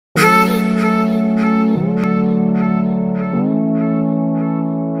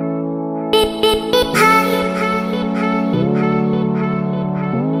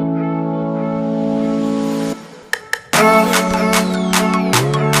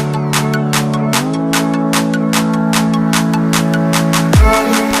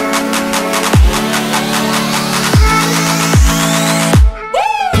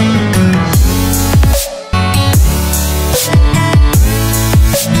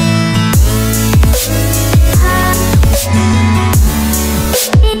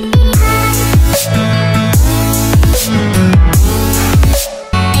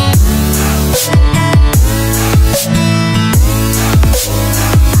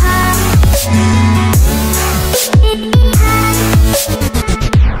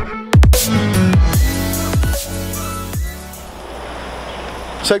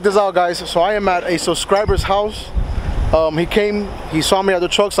check this out, guys. So I am at a subscriber's house. He came, he saw me at the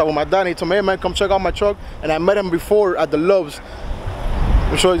truck stop with my dad, and he told me, hey man, come check out my truck. And I met him before at the Loves.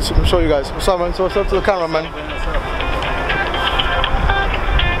 Let me show you guys. What's up, man? So what's up to the camera, man?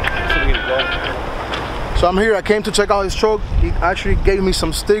 So I'm here, I came to check out his truck. He actually gave me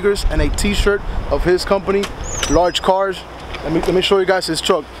some stickers and a t-shirt of his company, Large Cars. Let me show you guys his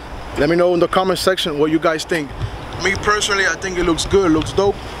truck. Let me know in the comment section what you guys think. Me personally, I think it looks good, it looks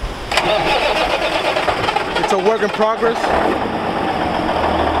dope. It's a work in progress.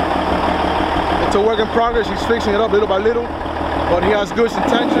 It's a work in progress. He's fixing it up little by little, but he has good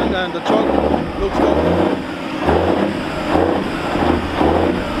intention and the truck looks dope.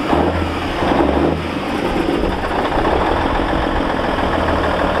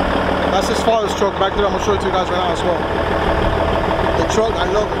 That's his father's truck back there. I'm gonna show it to you guys right now as well. The truck, I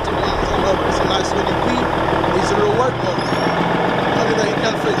love it, to be honest, I love it. It's a nice looking P. Needs a little work, but nothing that he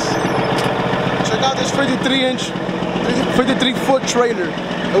can't fix. Check out this 53-foot trailer.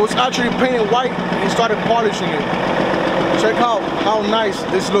 It was actually painted white and he started polishing it. Check out how nice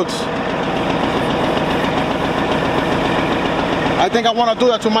this looks. I think I want to do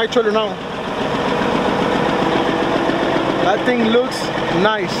that to my trailer now. That thing looks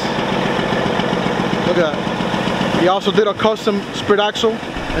nice. Look at that. He also did a custom split axle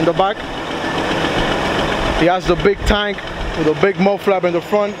in the back. He has the big tank with a big mud flap in the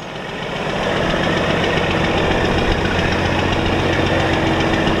front.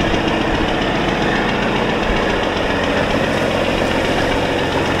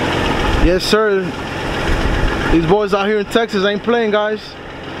 Yes, sir. These boys out here in Texas ain't playing, guys.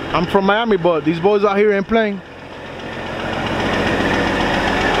 I'm from Miami, but these boys out here ain't playing.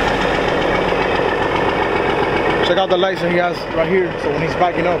 Check out the lights that he has right here. So when he's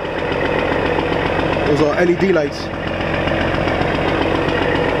backing up, those are LED lights.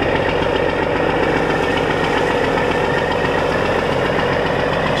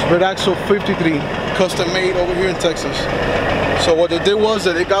 Split axle 53, custom made over here in Texas. So what they did was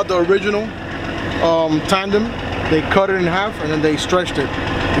that they got the original tandem, they cut it in half and then they stretched it.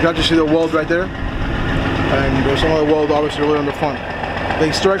 You got to see the weld right there, and there's another weld obviously right on the front.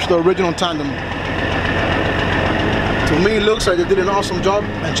 They stretched the original tandem. To me, it looks like they did an awesome job.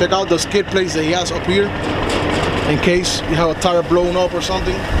 And check out the skid plates that he has up here, in case you have a tire blown up or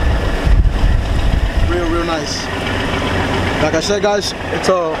something. Real nice. Like I said, guys, it's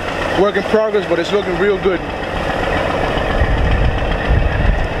a work in progress, but it's looking real good.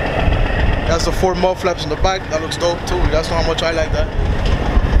 That's the 4 mud flaps in the back. That looks dope too. You guys know how much I like that.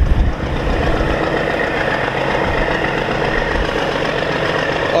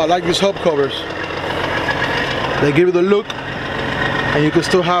 Oh, I like these hub covers. They give you the look, and you can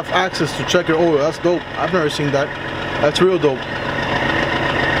still have access to check your oil. That's dope. I've never seen that. That's real dope.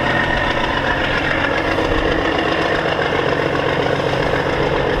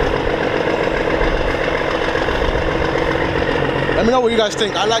 Let me know what you guys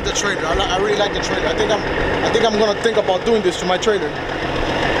think. I like the trailer. I really like the trailer. I think I'm gonna think about doing this to my trailer.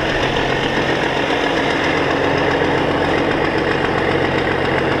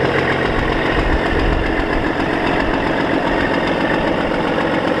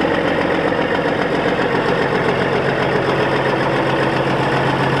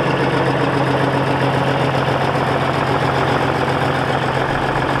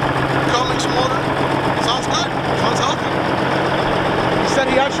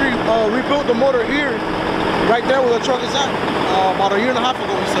 He actually rebuilt the motor here, right there where the truck is at, about 1.5 years ago, he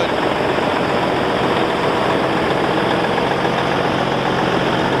said.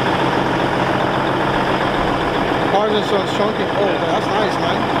 Cars and Sons Chunky. Oh, that's nice,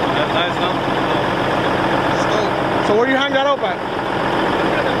 man. That's nice, huh? That's dope. So where do you hang that up at?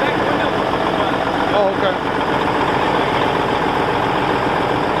 At the back window. Oh, okay.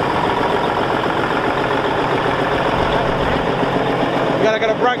 You gotta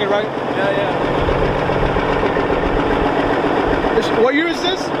get a bracket, right? Yeah. What year is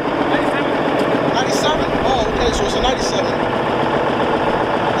this? 97. 97? Oh, okay, so it's a 97.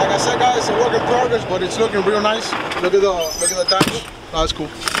 Like I said, guys, it's a work in progress, but it's looking real nice. Look at the dash. Oh, that's cool.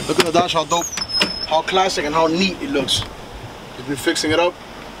 Look at the dash, how dope, how classic, and how neat it looks. He's been fixing it up.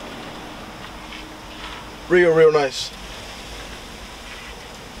 Real nice.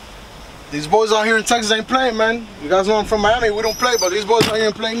 These boys out here in Texas ain't playing, man. You guys know I'm from Miami, we don't play, but these boys out here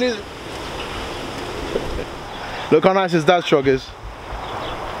ain't playing neither. Look how nice his dad's truck is.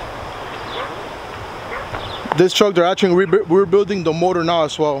 This truck, they're actually rebuilding the motor now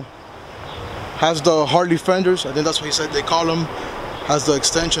as well. Has the Harley fenders, I think that's what he said they call them. Has the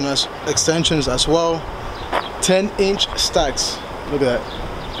extensions as well. 10-inch stacks. Look at that.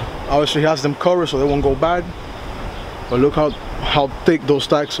 Obviously he has them covered so they won't go bad. But look how thick those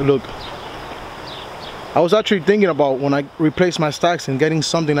stacks look. I was actually thinking about when I replace my stacks and getting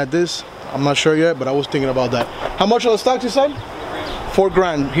something like this. I'm not sure yet, but I was thinking about that. How much are the stacks you said? $4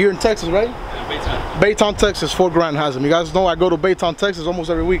 grand. Here in Texas, right? Yeah, Baytown, Texas, $4 grand has them. You guys know I go to Baytown, Texas almost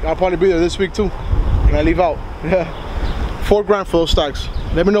every week. I'll probably be there this week too when I leave out. Yeah, $4 grand for those stacks.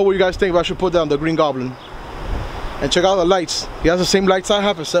 Let me know what you guys think if I should put that on the Green Goblin. And check out the lights. He has the same lights I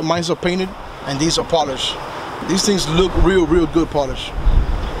have, except mine's are painted and these are polished. These things look real good polished.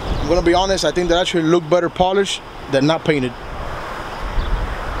 I'm gonna be honest, I think they actually look better polished than not painted.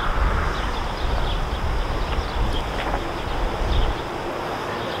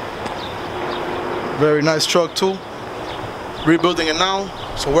 Very nice truck too. Rebuilding it now.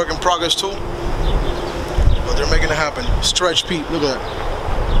 It's a work in progress too. But they're making it happen. Stretch Pete, look at that.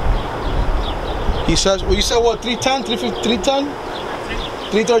 He says, well, you said what, 310, 350, 310?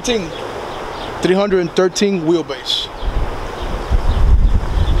 313. 313 wheelbase.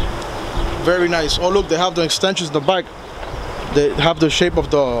 Very nice. Oh look, they have the extensions in the back. They have the shape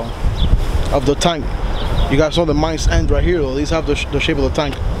of the tank. You guys know the mines end right here. Well, these have the shape of the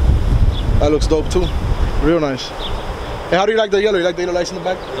tank. That looks dope too. Real nice. Hey, how do you like the yellow? You like the yellow lights in the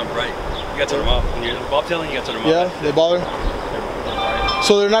back? they're bright. You gotta turn them off. When you're bobtailing, you gotta turn them off. Yeah, they bother. They're bright.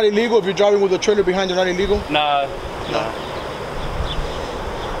 So they're not illegal if you're driving with a trailer behind. They're not illegal. Nah.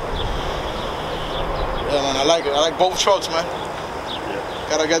 Yeah, man, I like it. I like both trucks, man. Yeah.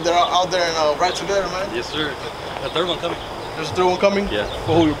 Gotta get there out there and ride together, man. Yes, sir. The third one coming. There's a third one coming. Yeah.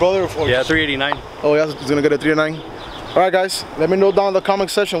 For who? Your brother or for? Yeah, 389. Oh, yeah, he's gonna get a 309. All right, guys, let me know down in the comment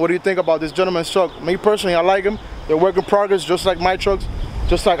section what do you think about this gentleman's truck. Me personally, I like him. They're work in progress, just like my trucks,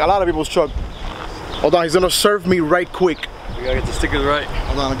 just like a lot of people's truck. Hold on, he's gonna serve me right quick. We gotta get the stickers right.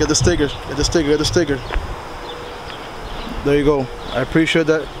 Hold on, get the sticker, get the sticker, get the sticker. There you go. I appreciate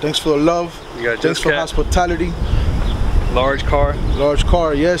that. Thanks for the love. You got Thanks for hospitality. Large car. Large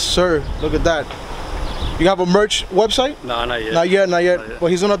car, yes sir. Look at that. You have a merch website? Nah, not yet. Not yet, not yet.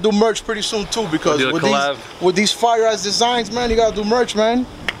 But he's gonna do merch pretty soon too, because We'll do a with these fire ass designs, man, you gotta do merch, man.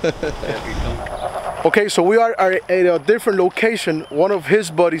 Okay, so we are at a different location. One of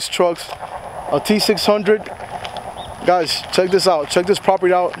his buddy's trucks, a T600. Guys, check this out. Check this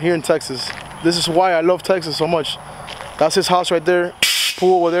property out here in Texas. This is why I love Texas so much. That's his house right there.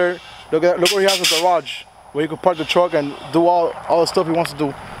 Pool over there. Look where he has a garage where you can park the truck and do all the stuff he wants to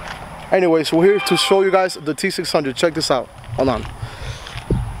do. Anyway, so we're here to show you guys the T600. Check this out. Hold on.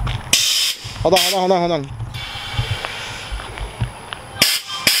 Hold on.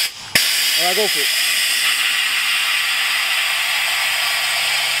 Alright, go for it.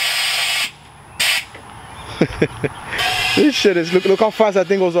 This shit is, look how fast that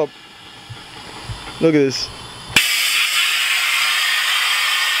thing goes up. Look at this.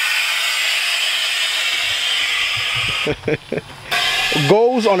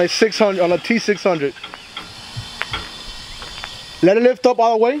 Goes on a 600, on a T600. Let it lift up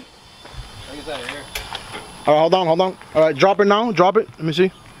all the way. All right, hold on. All right, drop it now. Drop it. Let me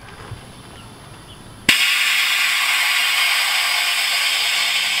see.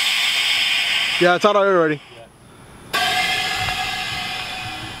 Yeah, it's out of there already. Yeah.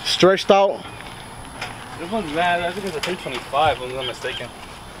 Stretched out. This one's mad. I think it's a 325, if I'm not mistaken.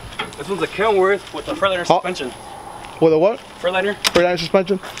 This one's a Kenworth with a Freightliner suspension. With a what? Freightliner. Freightliner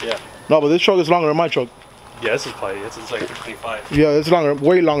suspension? Yeah. No, but this truck is longer than my truck. Yeah, this is probably, it's like 325. Yeah, it's longer,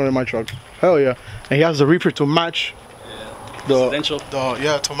 way longer than my truck. Hell yeah. And he has the reefer to match to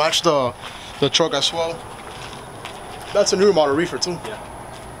match the truck as well. That's a new model reefer too. Yeah.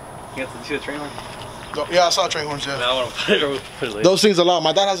 You got to see the train horn? Yeah, I saw train horns, yeah. I want to put it later. Those things a lot.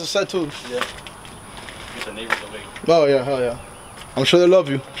 My dad has a set too. Yeah. Get the neighbors away. Oh yeah, hell yeah. I'm sure they love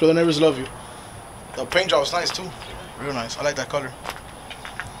you. I'm sure the neighbors love you. The paint job is nice too. Real nice. I like that color.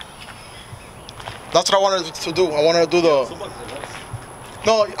 That's what I wanted to do. I wanted to do the...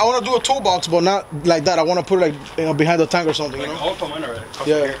 No, I want to do a toolbox, but not like that. I want to put it like behind the tank or something, you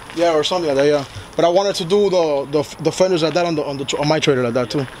know? Yeah, or something like that, yeah. But I wanted to do the fenders like that on my trailer like that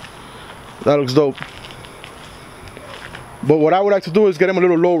too. That looks dope. But what I would like to do is get him a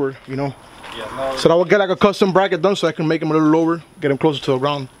little lower, you know? Yeah, so I would get like a custom bracket done so I can make him a little lower, get him closer to the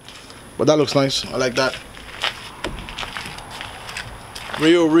ground. But that looks nice. I like that.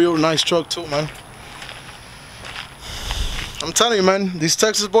 Real nice truck too, man. I'm telling you, man, these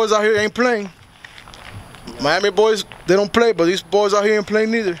Texas boys out here ain't playing. Miami boys, they don't play, but these boys out here ain't playing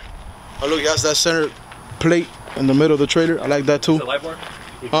neither. Oh look, he has that center plate in the middle of the trailer. I like that too. Is it light bar?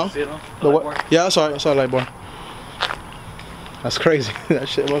 Huh? See it, huh? The what? Yeah, I saw it. I saw a light bar. That's crazy. That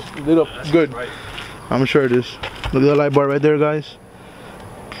shit must lit up good. Right. I'm sure it is. Look at the light bar right there, guys.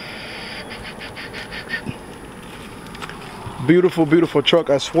 Beautiful, beautiful truck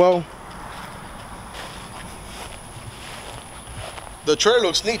as well. The trailer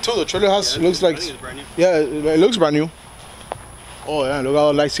looks neat too. The trailer has looks like it looks brand new. Oh yeah, look at all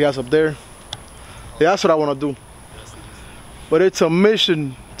the lights he has up there. Yeah, that's what I want to do. But it's a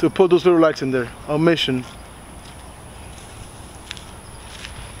mission to put those little lights in there. A mission.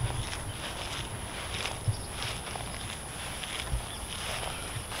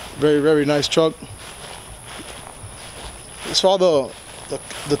 Very, very nice truck. It's for all the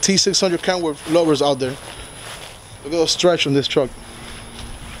T600 Kenworth lovers out there. Look at the stretch on this truck.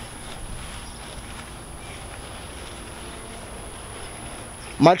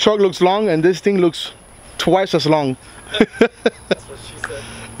 My truck looks long and this thing looks twice as long. That's what she said.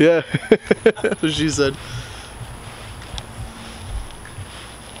 Yeah, that's what she said.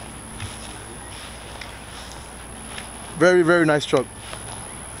 Very, very nice truck.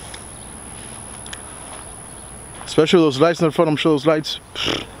 Especially those lights in the front. I'm sure those lights,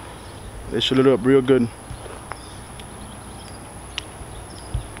 they should lit up real good.